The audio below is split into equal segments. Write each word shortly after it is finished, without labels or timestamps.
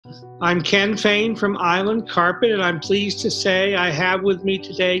I'm Ken Fain from Island Carpet, and I'm pleased to say I have with me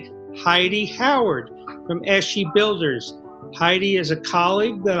today Heidi Howard from ESHI Builders. Heidi is a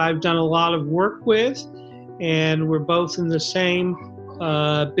colleague that I've done a lot of work with, and we're both in the same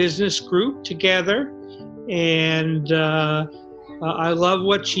business group together. And I love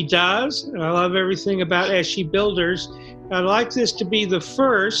what she does, and I love everything about ESHI Builders. I'd like this to be the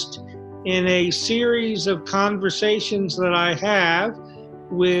first in a series of conversations that I have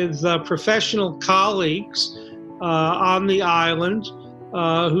with professional colleagues on the island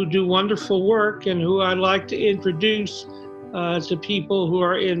who do wonderful work and who I'd like to introduce to people who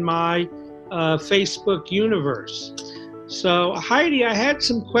are in my Facebook universe. So Heidi, I had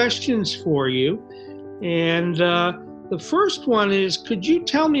some questions for you, and the first one is, could you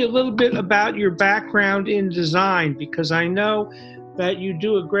tell me a little bit about your background in design? Because I know that you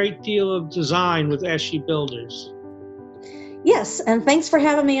do a great deal of design with ESHI Builders. Yes, and thanks for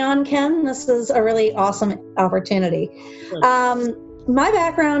having me on, Ken. This is a really awesome opportunity. My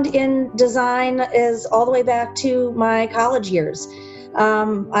background in design is all the way back to my college years.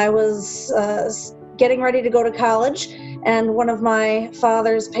 I was getting ready to go to college, and one of my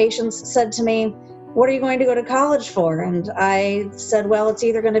father's patients said to me, "What are you going to go to college for?" And I said, well, it's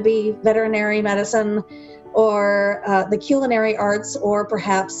either going to be veterinary medicine or the culinary arts or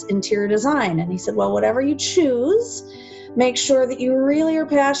perhaps interior design. And he said, well, whatever you choose, make sure that you really are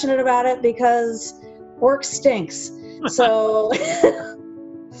passionate about it because work stinks. So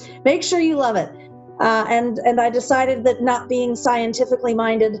make sure you love it. And I decided that not being scientifically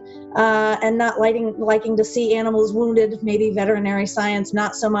minded and not liking to see animals wounded, maybe veterinary science,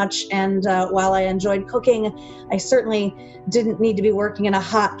 not so much. And while I enjoyed cooking, I certainly didn't need to be working in a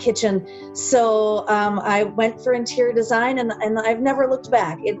hot kitchen. So I went for interior design, and I've never looked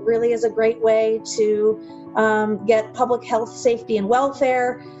back. It really is a great way to get public health, safety, and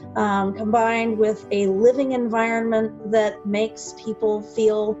welfare combined with a living environment that makes people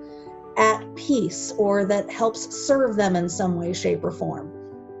feel at peace or that helps serve them in some way, shape, or form.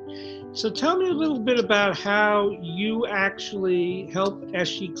 So tell me a little bit about how you actually help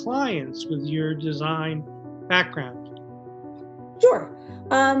ESHI clients with your design background. Sure.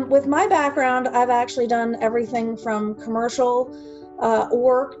 With my background, I've actually done everything from commercial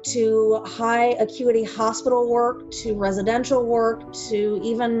work to high acuity hospital work to residential work to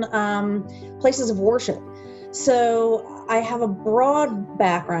even places of worship. So I have a broad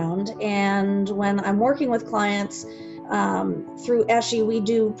background, and when I'm working with clients through ESHI, we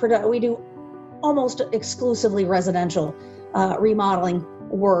do almost exclusively residential remodeling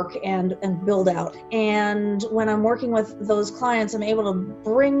work and build out. And when I'm working with those clients, I'm able to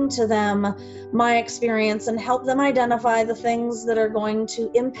bring to them my experience and help them identify the things that are going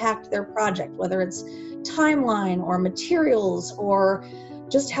to impact their project, whether it's timeline or materials or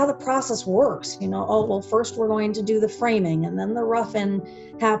just how the process works. Oh, well, first we're going to do the framing, and then the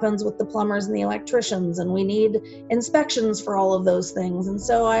rough-in happens with the plumbers and the electricians, and we need inspections for all of those things. And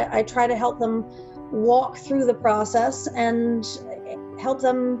so I try to help them walk through the process and help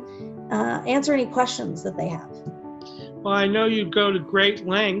them answer any questions that they have. Well, I know you go to great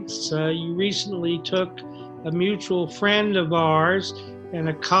lengths. You recently took a mutual friend of ours and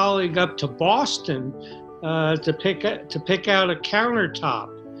a colleague up to Boston to pick out a countertop.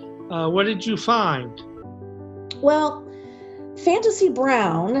 What did you find? Well, Fantasy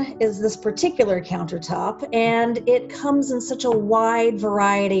Brown is this particular countertop, and it comes in such a wide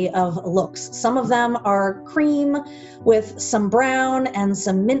variety of looks. Some of them are cream with some brown and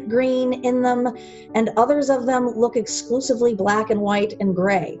some mint green in them, and others of them look exclusively black and white and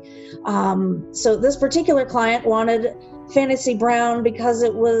gray. So this particular client wanted Fantasy Brown because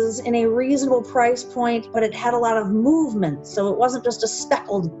it was in a reasonable price point, but it had a lot of movement, so it wasn't just a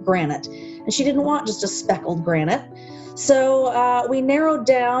speckled granite. And she didn't want just a speckled granite. So we narrowed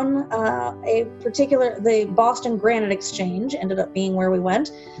down the Boston Granite Exchange ended up being where we went.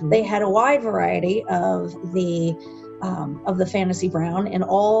 Mm-hmm. They had a wide variety of the Fantasy Brown in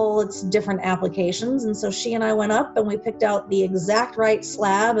all its different applications. And so she and I went up and we picked out the exact right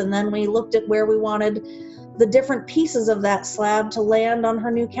slab, and then we looked at where we wanted the different pieces of that slab to land on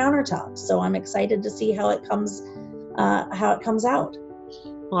her new countertop. So I'm excited to see how it comes out.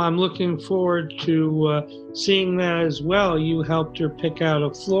 Well, I'm looking forward to seeing that as well. You helped her pick out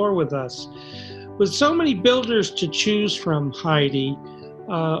a floor with us. With so many builders to choose from, Heidi,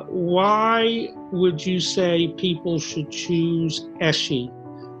 why would you say people should choose ESHI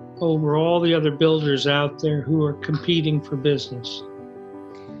over all the other builders out there who are competing for business?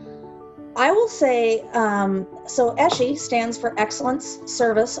 I will say, so ESHI stands for Excellence,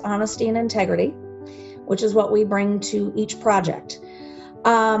 Service, Honesty, and Integrity, which is what we bring to each project.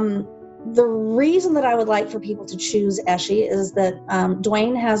 The reason that I would like for people to choose ESHI is that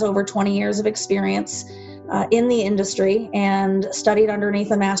Dwayne has over 20 years of experience in the industry and studied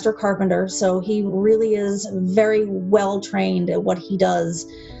underneath a master carpenter. So he really is very well trained at what he does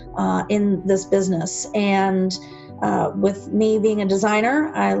in this business. And with me being a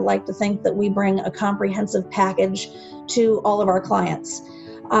designer, I like to think that we bring a comprehensive package to all of our clients.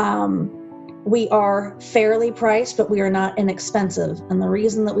 We are fairly priced, but we are not inexpensive. And the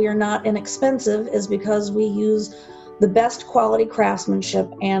reason that we are not inexpensive is because we use the best quality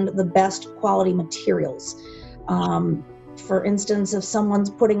craftsmanship and the best quality materials. For instance, if someone's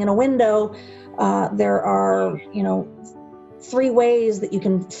putting in a window, there are, 3 ways that you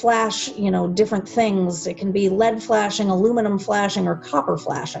can flash, different things. It can be lead flashing, aluminum flashing, or copper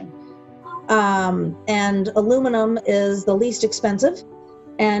flashing. And aluminum is the least expensive,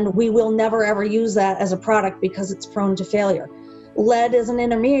 and we will never ever use that as a product because it's prone to failure. Lead is an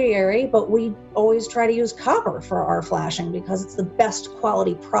intermediary, but we always try to use copper for our flashing because it's the best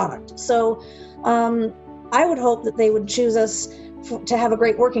quality product. So I would hope that they would choose us to have a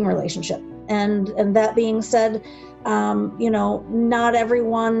great working relationship. And that being said, not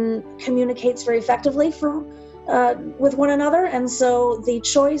everyone communicates very effectively with one another. And so the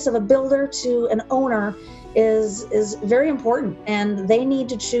choice of a builder to an owner is very important, and they need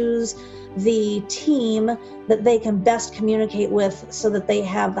to choose the team that they can best communicate with so that they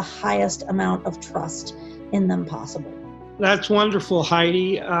have the highest amount of trust in them possible. That's wonderful,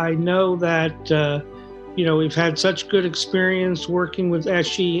 Heidi. I know that, we've had such good experience working with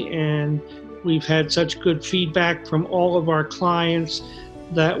ESHI, and we've had such good feedback from all of our clients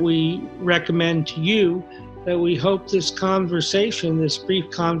that we recommend to you, that we hope this brief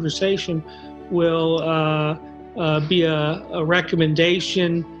conversation, will be a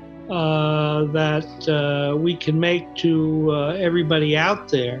recommendation that we can make to everybody out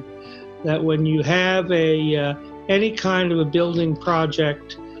there, that when you have any kind of a building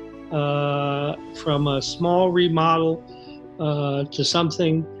project, from a small remodel to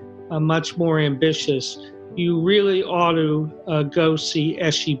something much more ambitious, you really ought to go see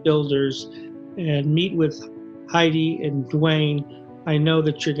ESHI Builders and meet with Heidi and Dwayne. I know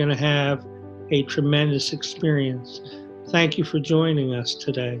that you're going to have a tremendous experience. Thank you for joining us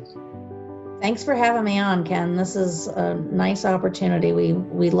today. Thanks for having me on, Ken. This is a nice opportunity.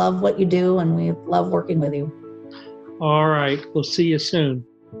 We love what you do, and we love working with you. All right. We'll see you soon.